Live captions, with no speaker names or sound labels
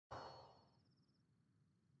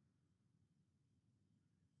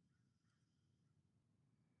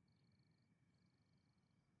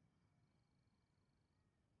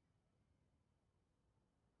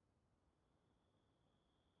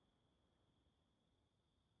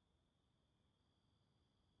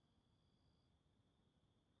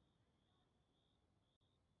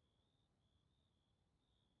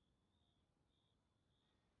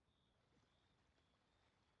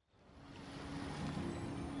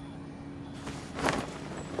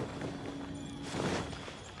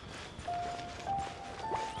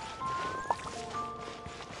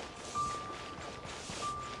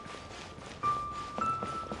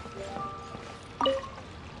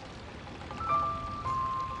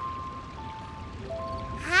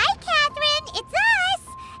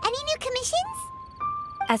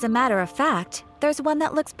As a matter of fact, there's one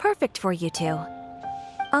that looks perfect for you two.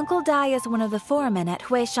 Uncle Dai is one of the foremen at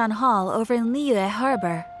Huishan Hall over in Liyue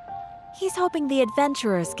Harbor. He's hoping the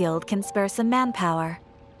Adventurers Guild can spare some manpower.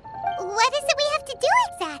 What is it we have to do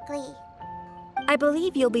exactly? I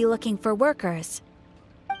believe you'll be looking for workers.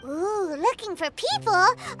 Ooh, looking for people?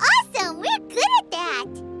 Awesome! We're good at that!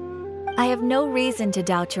 I have no reason to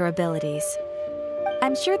doubt your abilities.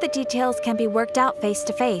 I'm sure the details can be worked out face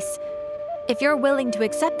to face. If you're willing to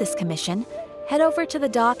accept this commission, head over to the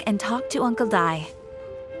dock and talk to Uncle Dai.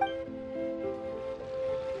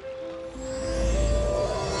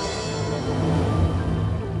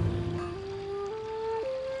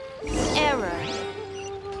 Error.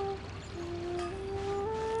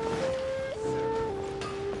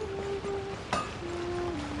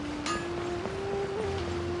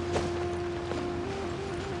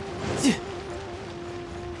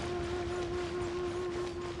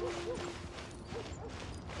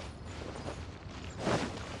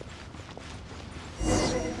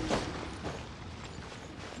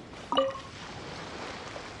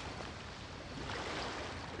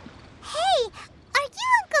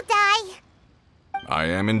 I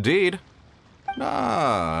am indeed.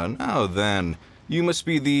 Ah, now then. You must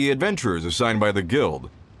be the adventurers assigned by the guild.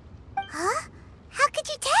 Huh? How could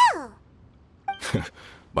you tell?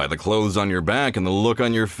 By the clothes on your back and the look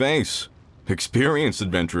on your face. Experienced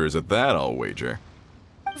adventurers at that, I'll wager.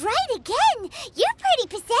 Right again! You're pretty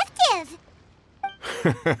perceptive!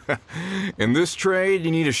 In this trade,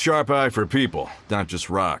 you need a sharp eye for people, not just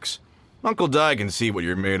rocks. Uncle Dai can see what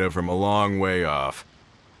you're made of from a long way off.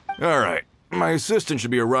 Alright, my assistant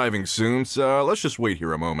should be arriving soon, so let's just wait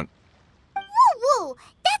here a moment. Woo-woo!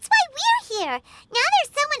 That's why we're here! Now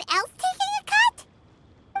there's someone else taking a cut?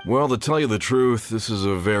 Well, to tell you the truth, this is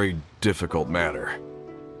a very difficult matter.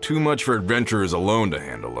 Too much for adventurers alone to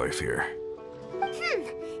handle life here. So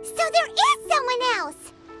there is someone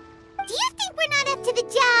else! Do you think we're not up to the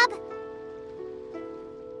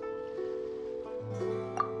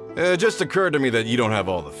job? It just occurred to me that you don't have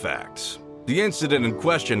all the facts. The incident in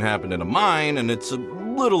question happened in a mine, and it's a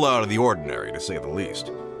little out of the ordinary, to say the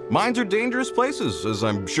least. Mines are dangerous places, as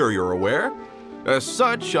I'm sure you're aware. As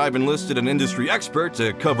such, I've enlisted an industry expert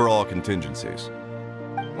to cover all contingencies.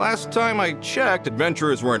 Last time I checked,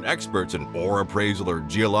 adventurers weren't experts in ore appraisal or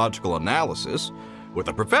geological analysis. With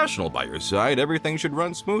a professional by your side, everything should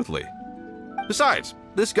run smoothly. Besides,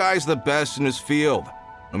 this guy's the best in his field.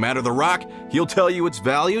 No matter the rock, he'll tell you its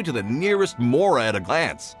value to the nearest mora at a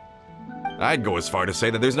glance. I'd go as far to say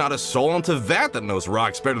that there's not a soul on Tevat that knows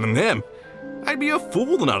rocks better than him. I'd be a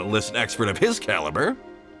fool to not enlist an expert of his caliber.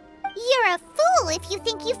 You're a fool if you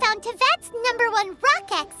think you found Tevat's #1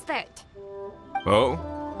 rock expert. Oh?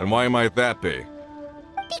 And why might that be?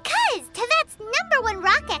 Because Tevat's #1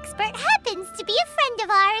 rock expert happens to be a friend of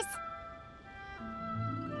ours.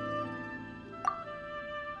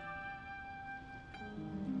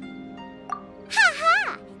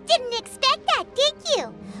 Ha-ha! Didn't expect that, did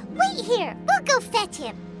you? Wait here, we'll go fetch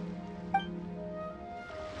him.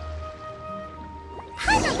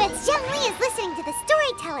 Hanno bets ZHONGLI is listening to the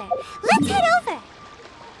storyteller. Let's head over.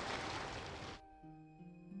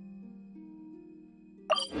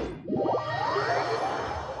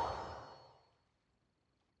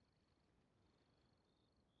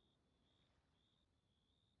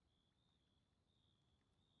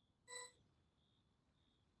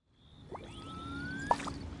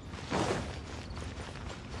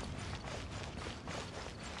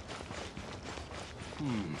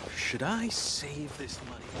 Should I save this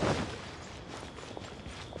money?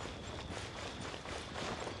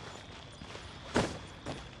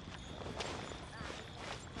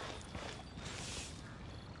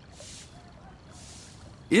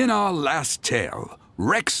 In our last tale,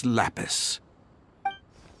 Rex Lapis.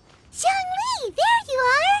 ZHONGLI, there you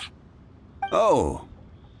are! Oh,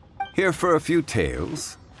 here for a few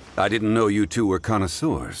tales? I didn't know you two were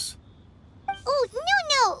connoisseurs. Oh,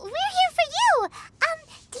 no, we're here for you!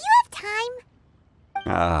 Do you have time?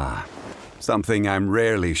 Ah, something I'm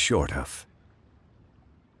rarely short of.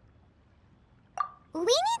 We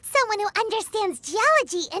need someone who understands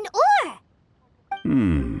geology and ore.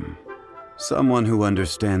 Someone who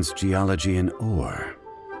understands geology and ore.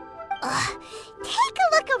 Take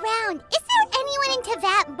a look around. Is there anyone in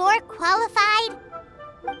Tevat more qualified?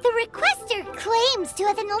 The requester claims to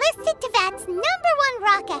have enlisted Tevat's #1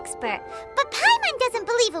 rock expert, but Paimon doesn't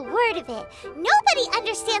believe a word of it. Nobody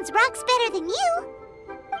understands rocks better than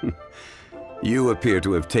you. You appear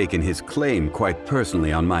to have taken his claim quite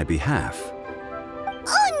personally on my behalf.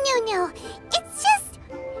 Oh, no. It's just...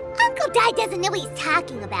 Uncle Dai doesn't know what he's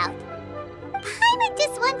talking about. Paimon Paimon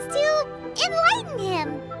just wants to enlighten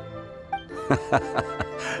him.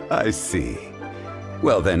 I see.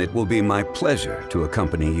 Well, then it will be my pleasure to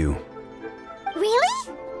accompany you.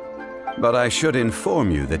 Really? But I should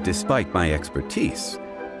inform you that despite my expertise,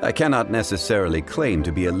 I cannot necessarily claim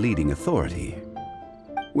to be a leading authority.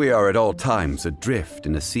 We are at all times adrift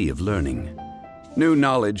in a sea of learning. New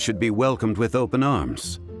knowledge should be welcomed with open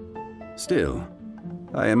arms. Still,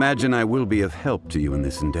 I imagine I will be of help to you in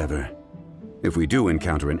this endeavor. If we do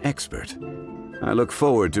encounter an expert, I look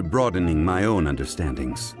forward to broadening my own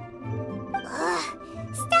understandings.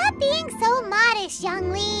 Stop being so modest,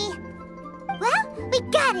 Zhongli. Well, we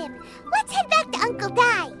got him. Let's head back to Uncle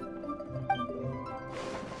Dai.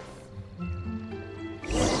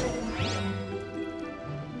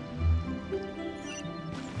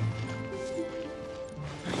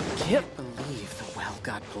 I can't believe the well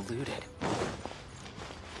got polluted.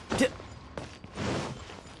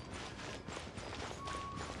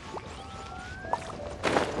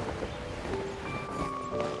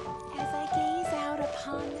 As I gaze out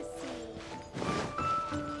upon the sea.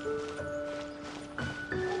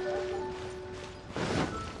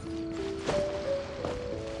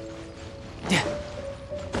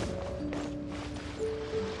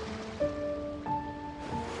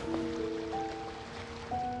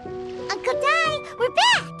 Uncle Dai, we're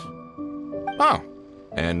back! Oh,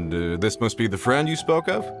 and this must be the friend you spoke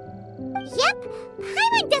of? Yep.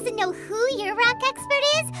 Paimon doesn't know who your rock expert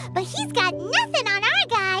is, but he's got nothing on our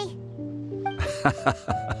guy.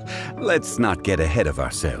 Let's not get ahead of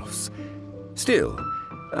ourselves. Still,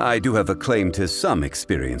 I do have a claim to some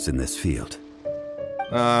experience in this field.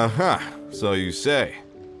 Uh-huh, so you say.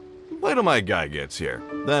 Wait till my guy gets here,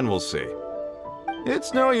 then we'll see.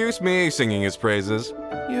 It's no use me singing his praises.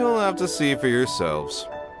 You'll have to see for yourselves.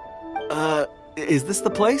 Is this the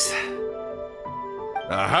place?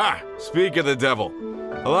 Aha! Speak of the devil.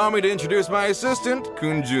 Allow me to introduce my assistant,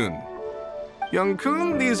 Kun-jun. Young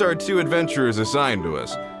Kun, these are two adventurers assigned to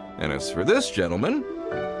us. And as for this gentleman...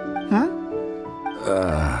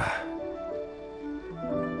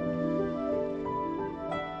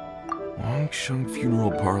 Wangsheng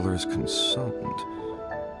Funeral Parlor's consultant.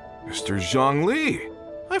 Mr. ZHONGLI.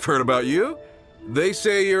 I've heard about you. They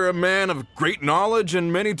say you're a man of great knowledge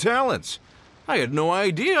and many talents. I had no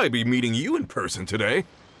idea I'd be meeting you in person today.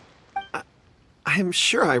 I'm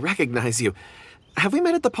sure I recognize you. Have we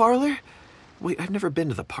met at the parlor? Wait, I've never been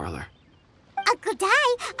to the parlor. Uncle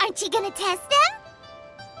Dai, aren't you gonna test them?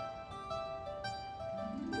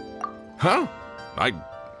 Huh?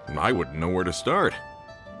 I wouldn't know where to start.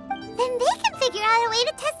 Then they can figure out a way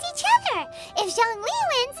to test each other. If Zhongli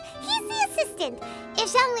wins, he's the assistant. If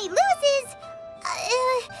Zhongli loses...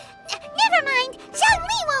 never mind.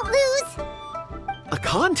 Zhongli won't lose. A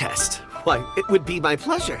contest? Why, it would be my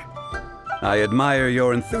pleasure. I admire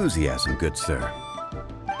your enthusiasm, good sir.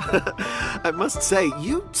 I must say,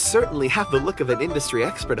 you certainly have the look of an industry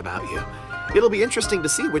expert about you. It'll be interesting to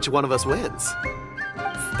see which one of us wins.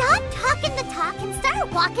 Stop talking the talk and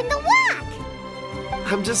start walking the walk.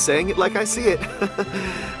 I'm just saying it like I see it.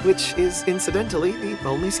 Which is, incidentally, the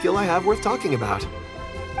only skill I have worth talking about.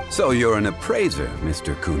 So you're an appraiser,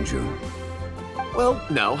 Mr. Kun-jun. Well,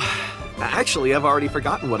 no. Actually, I've already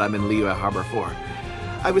forgotten what I'm in Liyue Harbor for.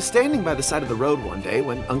 I was standing by the side of the road one day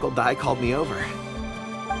when Uncle Dai called me over.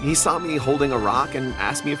 He saw me holding a rock and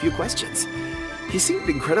asked me a few questions. He seemed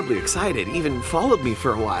incredibly excited, even followed me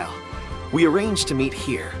for a while. We arranged to meet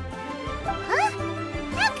here. Huh?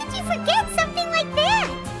 How could you forget something like that?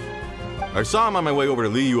 I saw him on my way over to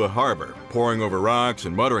Liyue Harbor, poring over rocks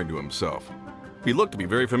and muttering to himself. He looked to be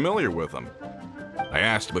very familiar with them. I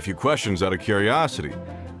asked him a few questions out of curiosity.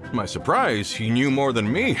 To my surprise, he knew more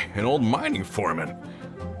than me, an old mining foreman.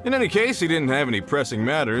 In any case, he didn't have any pressing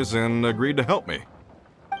matters and agreed to help me.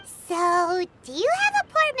 So, do you have a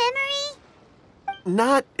poor memory?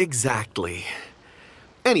 Not exactly.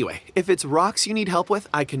 Anyway, if it's rocks you need help with,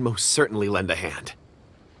 I can most certainly lend a hand.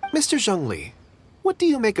 Mr. Zhongli, what do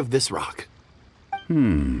you make of this rock?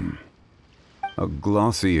 A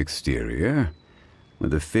glossy exterior,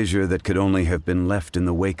 with a fissure that could only have been left in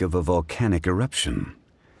the wake of a volcanic eruption.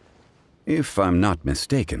 If I'm not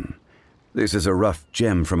mistaken, this is a rough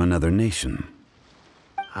gem from another nation.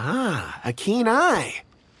 Ah, a keen eye.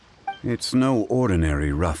 It's no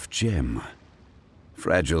ordinary rough gem.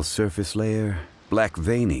 Fragile surface layer, black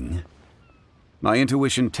veining. My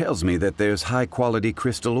intuition tells me that there's high-quality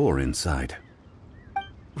crystal ore inside.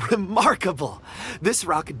 Remarkable! This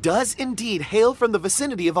rock does indeed hail from the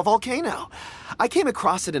vicinity of a volcano. I came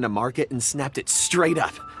across it in a market and snapped it straight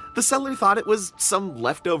up. The seller thought it was some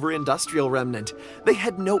leftover industrial remnant. They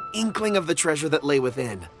had no inkling of the treasure that lay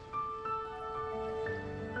within.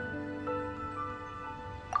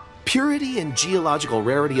 Purity and geological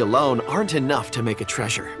rarity alone aren't enough to make a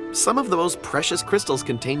treasure. Some of the most precious crystals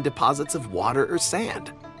contain deposits of water or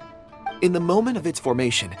sand. In the moment of its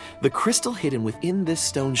formation, the crystal hidden within this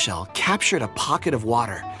stone shell captured a pocket of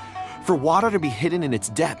water. For water to be hidden in its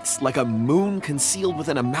depths, like a moon concealed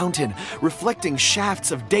within a mountain, reflecting shafts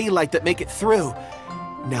of daylight that make it through.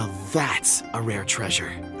 Now that's a rare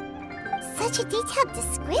treasure. Such a detailed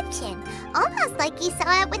description, almost like he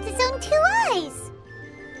saw it with his own 2 eyes.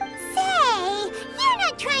 Say, you're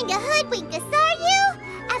not trying to hoodwink us, are you?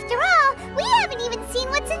 After all, we haven't even seen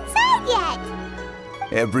what's inside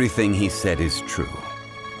yet. Everything he said is true.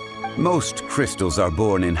 Most crystals are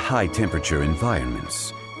born in high-temperature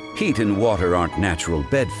environments. Heat and water aren't natural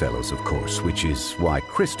bedfellows, of course, which is why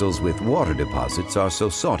crystals with water deposits are so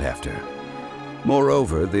sought after.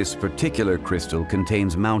 Moreover, this particular crystal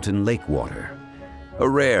contains mountain lake water. A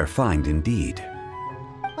rare find indeed.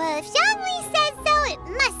 Well, if ZHONGLI says so, it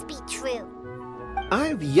must be true.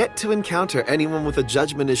 I've yet to encounter anyone with a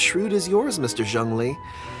judgment as shrewd as yours, Mr. ZHONGLI.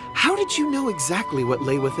 How did you know exactly what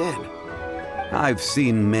lay within? I've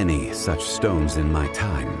seen many such stones in my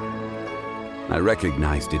time. I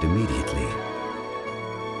recognized it immediately.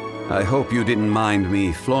 I hope you didn't mind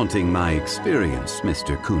me flaunting my experience,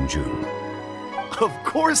 Mr. Kunjun. Of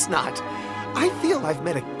course not! I feel I've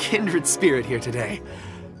met a kindred spirit here today.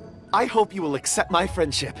 I hope you will accept my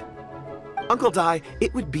friendship. Uncle Dai,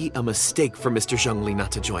 it would be a mistake for Mr. ZHONGLI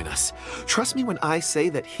not to join us. Trust me when I say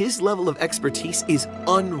that his level of expertise is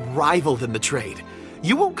unrivaled in the trade.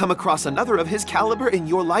 You won't come across another of his caliber in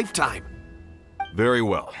your lifetime. Very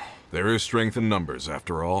well. There is strength in numbers,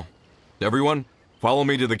 after all. Everyone, follow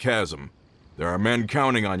me to the chasm. There are men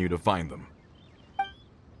counting on you to find them.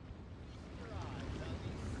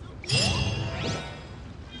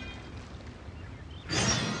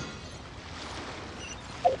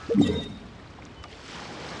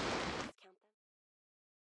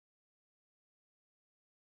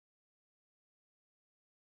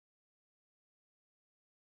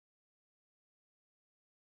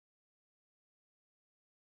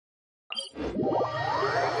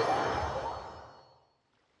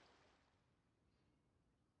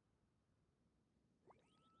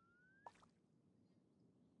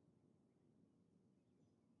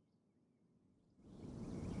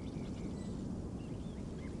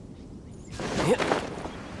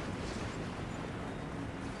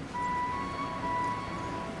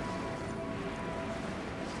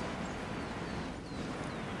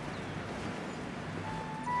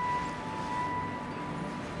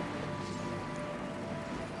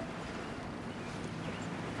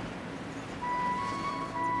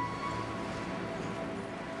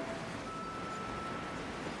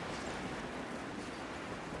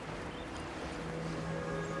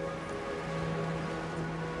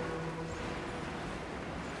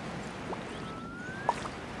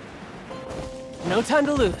 No time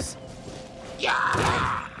to lose.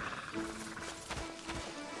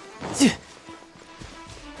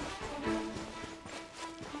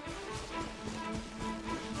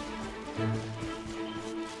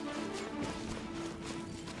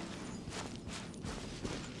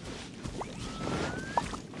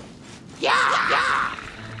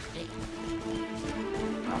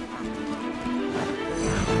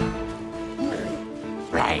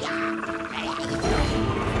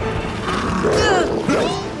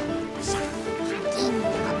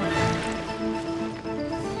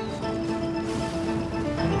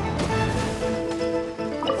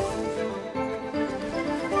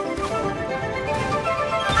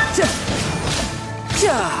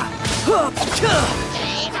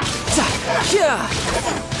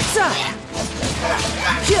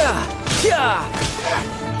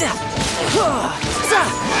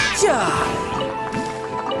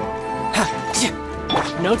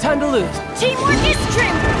 No time to lose. Teamwork is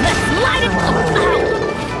strength. Let's light it up.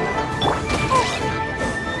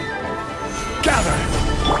 Gather.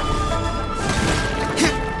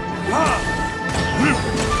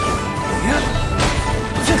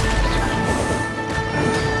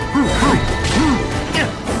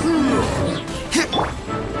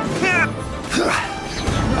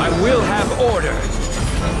 I will have order.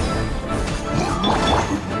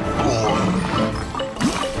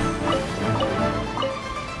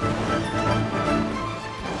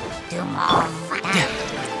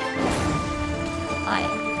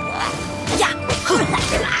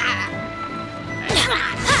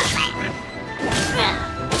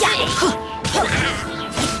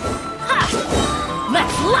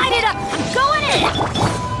 Let's light it up. I'm going in.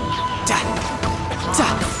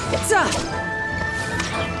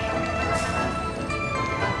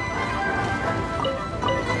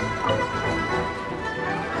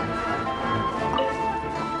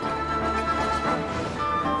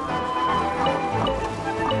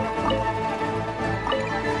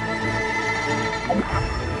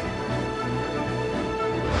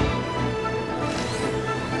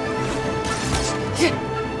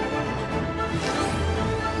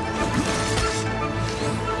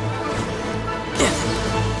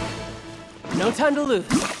 No time to lose.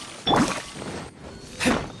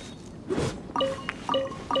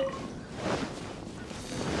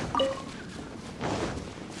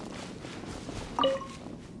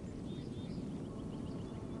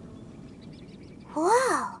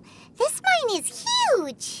 Whoa, this mine is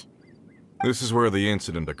huge! This is where the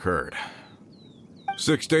incident occurred.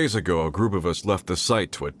 6 days ago, a group of us left the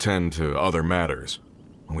site to attend to other matters.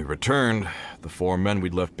 When we returned, the 4 men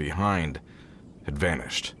we'd left behind had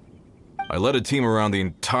vanished. I led a team around the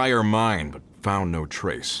entire mine, but found no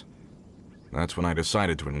trace. That's when I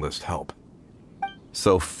decided to enlist help.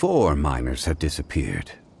 So 4 miners have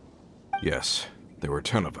disappeared. Yes, there were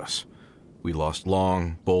 10 of us. We lost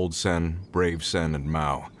Long, Bold Sen, Brave Sen, and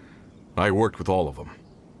Mao. I worked with all of them.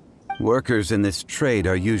 Workers in this trade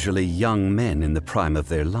are usually young men in the prime of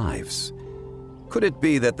their lives. Could it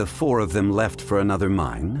be that the 4 of them left for another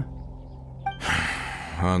mine?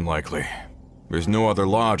 Unlikely. There's no other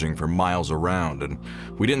lodging for miles around, and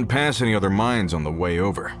we didn't pass any other mines on the way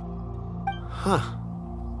over. Huh.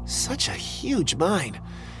 Such a huge mine.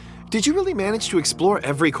 Did you really manage to explore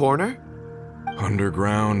every corner?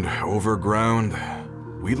 Underground, overground,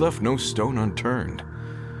 we left no stone unturned.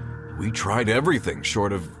 We tried everything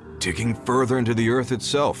short of digging further into the earth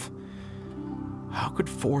itself. How could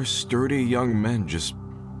 4 sturdy young men just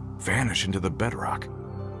vanish into the bedrock?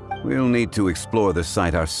 We'll need to explore the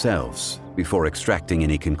site ourselves before extracting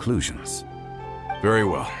any conclusions. Very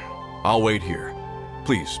well. I'll wait here.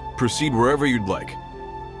 Please, proceed wherever you'd like.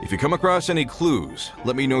 If you come across any clues,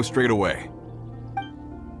 let me know straight away.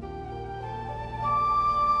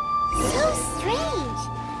 So strange.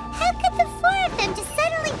 How could the 4 of them just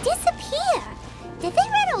suddenly disappear? Did they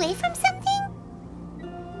run away from something?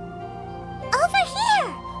 Over here!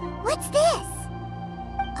 What's this?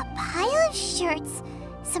 A pile of shirts,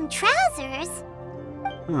 some trousers.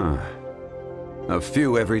 Huh. A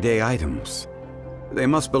few everyday items. They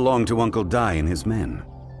must belong to Uncle Dai and his men.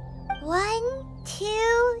 1,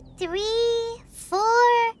 2, 3, 4.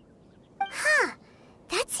 Huh.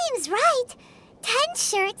 That seems right. 10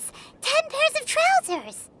 shirts, 10 pairs of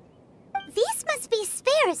trousers. These must be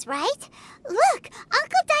spares, right? Look,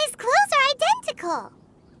 Uncle Dai's clothes are identical.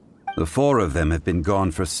 The 4 of them have been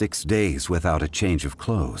gone for 6 days without a change of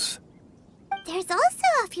clothes. There's also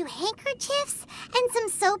a few handkerchiefs and some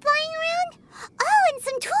soap lying around. Oh, and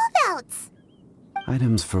some tool belts.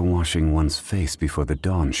 Items for washing one's face before the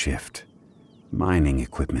dawn shift. Mining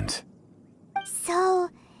equipment. So,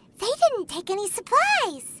 they didn't take any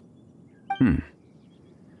supplies.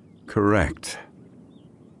 Correct.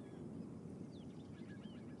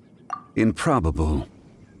 Improbable.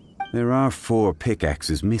 There are 4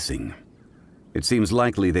 pickaxes missing. It seems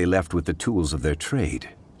likely they left with the tools of their trade.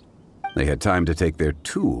 They had time to take their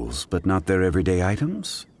tools, but not their everyday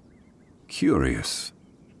items? Curious.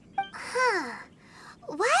 Huh.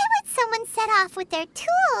 Why would someone set off with their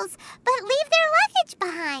tools, but leave their luggage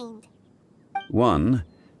behind? 1,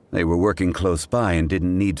 they were working close by and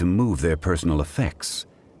didn't need to move their personal effects.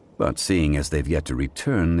 But seeing as they've yet to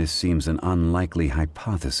return, this seems an unlikely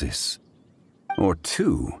hypothesis. Or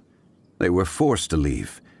 2, they were forced to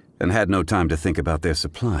leave and had no time to think about their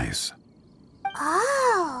supplies.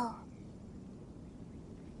 Oh.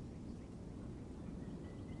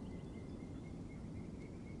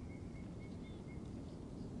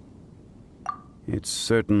 It's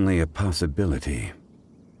certainly a possibility.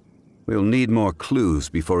 We'll need more clues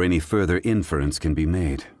before any further inference can be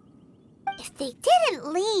made. If they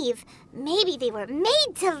didn't leave, maybe they were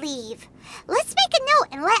made to leave. Let's make a note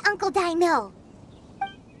and let Uncle Dai know.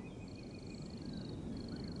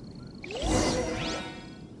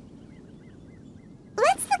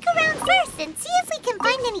 Let's look around first and see if we can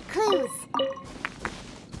find any clues.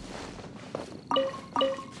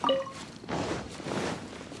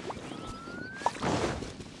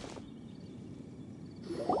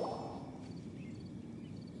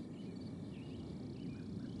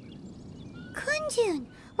 Kunjun,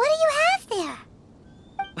 what do you have there?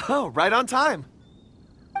 Oh, right on time.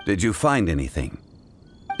 Did you find anything?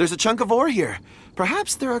 There's a chunk of ore here.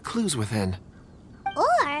 Perhaps there are clues within.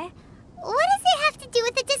 Or, what does it have to do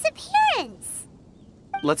with the disappearance?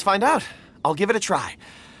 Let's find out. I'll give it a try.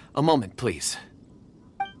 A moment, please.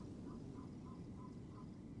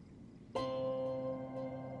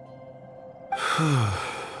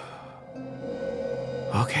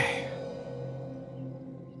 Okay.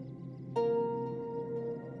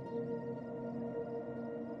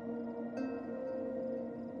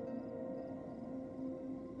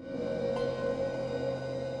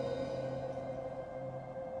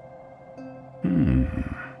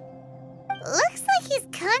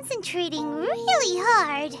 concentrating really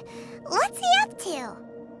hard. What's he up to?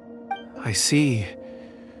 I see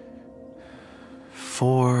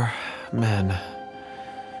 4 men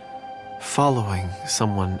following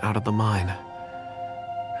someone out of the mine.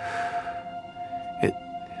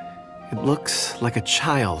 It looks like a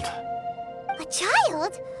child. A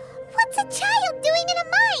child? What's a child doing in a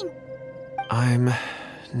mine? I'm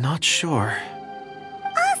not sure.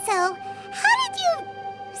 Also, how did you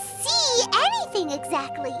see anything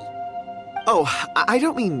exactly? Oh, I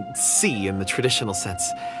don't mean see in the traditional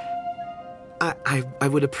sense. I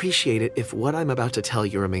would appreciate it if what I'm about to tell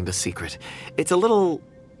you remained a secret. It's a little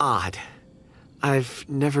odd. I've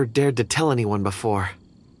never dared to tell anyone before.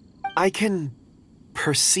 I can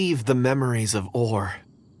perceive the memories of ore.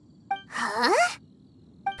 Huh?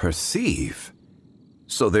 Perceive?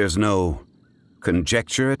 So there's no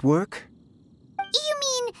conjecture at work? You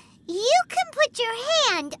mean you can put your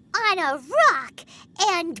hand on a rock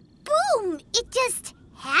and boom, it just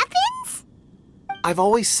happens? I've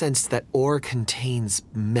always sensed that ore contains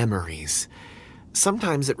memories.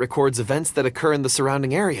 Sometimes it records events that occur in the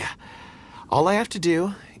surrounding area. All I have to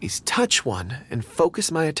do is touch one and focus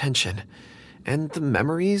my attention, and the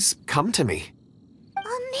memories come to me.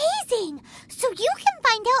 Amazing! So you can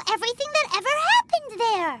find out everything that ever happened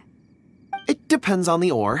there. It depends on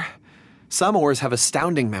the ore. Some ores have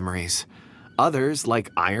astounding memories. Others,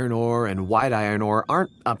 like iron ore and white iron ore,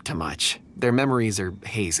 aren't up to much. Their memories are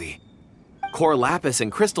hazy. Core lapis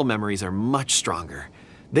and crystal memories are much stronger.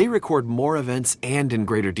 They record more events and in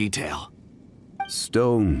greater detail.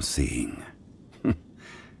 Stone seeing.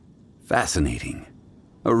 Fascinating.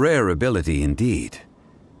 A rare ability indeed.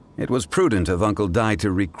 It was prudent of Uncle Dai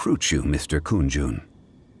to recruit you, Mr. Kunjun.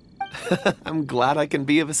 I'm glad I can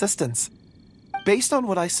be of assistance. Based on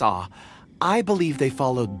what I saw, I believe they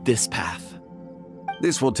followed this path.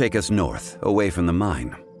 This will take us north, away from the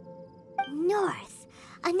mine. North.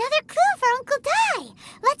 Another clue for Uncle Dai.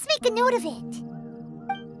 Let's make a note of it.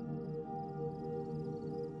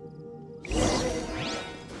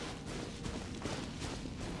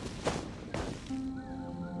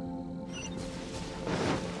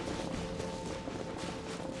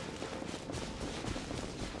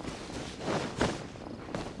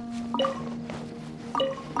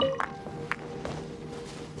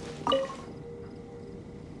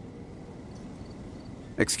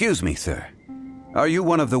 Excuse me, sir. Are you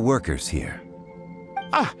one of the workers here?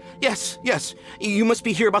 Ah, yes. You must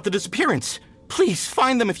be here about the disappearance. Please,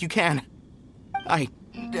 find them if you can. I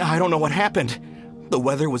don't know what happened. The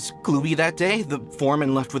weather was gloomy that day. The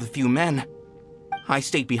foreman left with a few men. I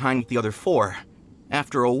stayed behind with the other 4.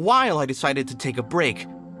 After a while, I decided to take a break,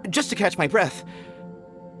 just to catch my breath.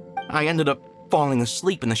 I ended up falling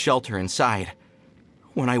asleep in the shelter inside.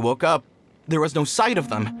 When I woke up, there was no sight of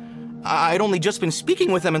them. I'd only just been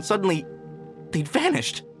speaking with them and suddenly they'd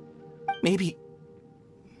vanished. Maybe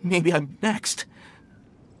I'm next.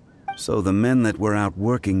 So the men that were out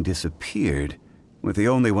working disappeared, with the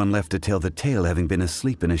only one left to tell the tale having been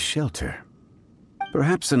asleep in a shelter.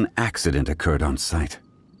 Perhaps an accident occurred on site.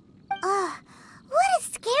 What a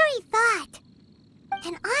scary thought.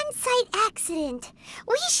 An on-site accident.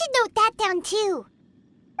 We should note that down too.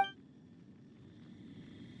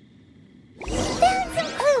 Found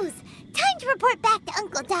some clues. Time to report back to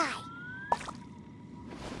Uncle Dai.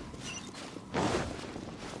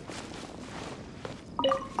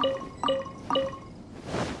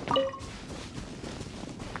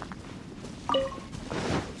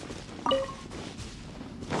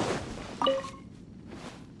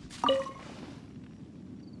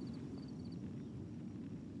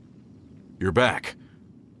 You're back.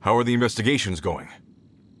 How are the investigations going?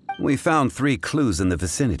 We found 3 clues in the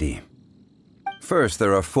vicinity. First,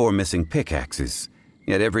 there are 4 missing pickaxes,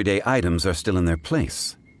 yet everyday items are still in their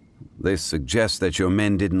place. This suggests that your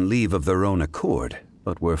men didn't leave of their own accord,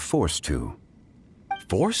 but were forced to.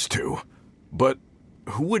 Forced to? But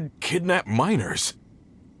who would kidnap miners?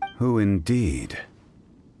 Who indeed?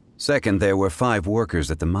 Second, there were 5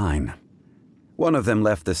 workers at the mine. One of them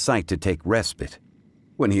left the site to take respite.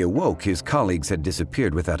 When he awoke, his colleagues had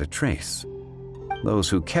disappeared without a trace. Those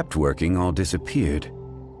who kept working all disappeared.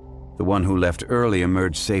 The one who left early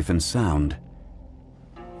emerged safe and sound.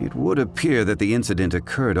 It would appear that the incident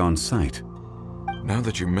occurred on site. Now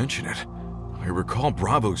that you mention it, I recall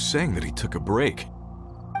Bravo saying that he took a break.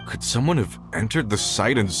 Could someone have entered the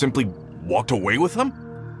site and simply walked away with him?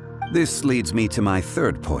 This leads me to my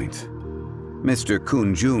third point. Mr.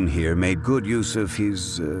 Kunjun here made good use of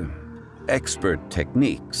his, expert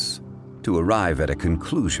techniques to arrive at a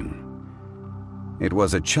conclusion. It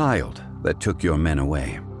was a child that took your men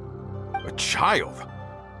away. A child?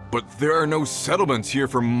 But there are no settlements here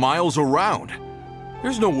for miles around.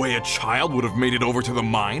 There's no way a child would have made it over to the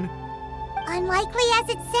mine. Unlikely as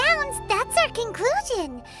it sounds, that's our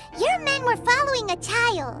conclusion. Your men were following a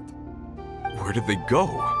child. Where did they go?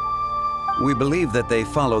 We believe that they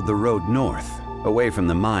followed the road north, away from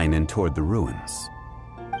the mine and toward the ruins.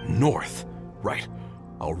 North? Right.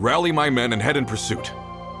 I'll rally my men and head in pursuit.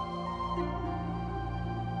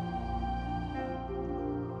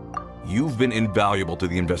 You've been invaluable to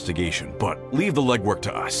the investigation, but leave the legwork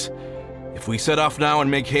to us. If we set off now and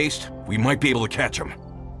make haste, we might be able to catch them.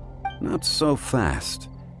 Not so fast.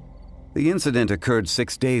 The incident occurred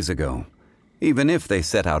 6 days ago. Even if they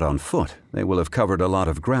set out on foot, they will have covered a lot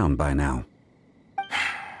of ground by now.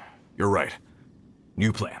 You're right.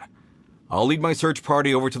 New plan. I'll lead my search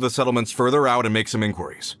party over to the settlements further out and make some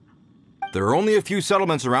inquiries. There are only a few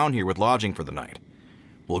settlements around here with lodging for the night.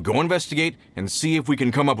 We'll go investigate and see if we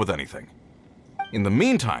can come up with anything. In the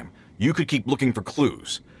meantime, you could keep looking for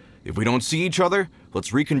clues. If we don't see each other,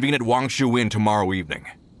 let's reconvene at Wangshu Inn tomorrow evening.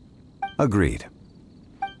 Agreed.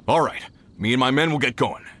 All right. Me and my men will get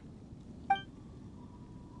going.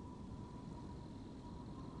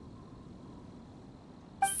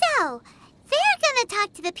 So, they're gonna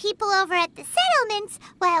talk to the people over at the settlements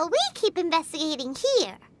while we keep investigating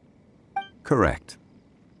here. Correct.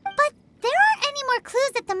 But there aren't any more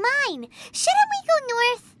clues at the mine. Shouldn't we go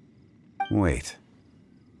north? Wait.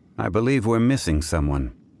 I believe we're missing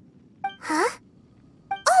someone. Huh?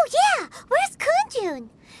 Oh yeah! Where's Kunjun?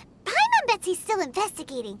 Paimon bets he's still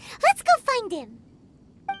investigating. Let's go find him.